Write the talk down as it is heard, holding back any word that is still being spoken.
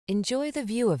Enjoy the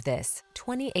view of this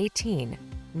 2018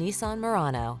 Nissan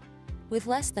Murano. With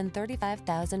less than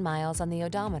 35,000 miles on the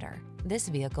odometer, this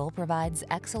vehicle provides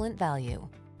excellent value.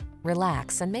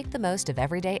 Relax and make the most of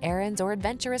everyday errands or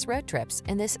adventurous road trips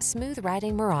in this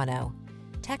smooth-riding Murano.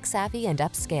 Tech-savvy and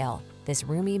upscale, this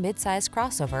roomy midsize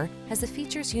crossover has the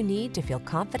features you need to feel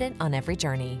confident on every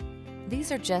journey. These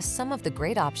are just some of the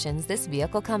great options this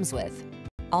vehicle comes with: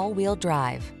 all-wheel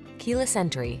drive, keyless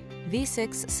entry,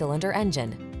 V6 cylinder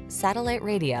engine, satellite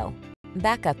radio,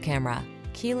 backup camera,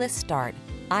 keyless start,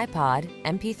 iPod,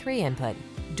 MP3 input,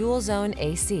 dual zone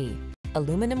AC,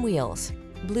 aluminum wheels,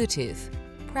 Bluetooth.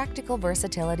 Practical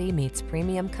versatility meets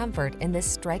premium comfort in this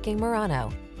striking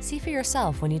Murano. See for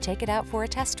yourself when you take it out for a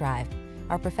test drive.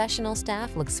 Our professional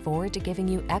staff looks forward to giving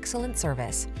you excellent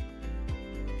service.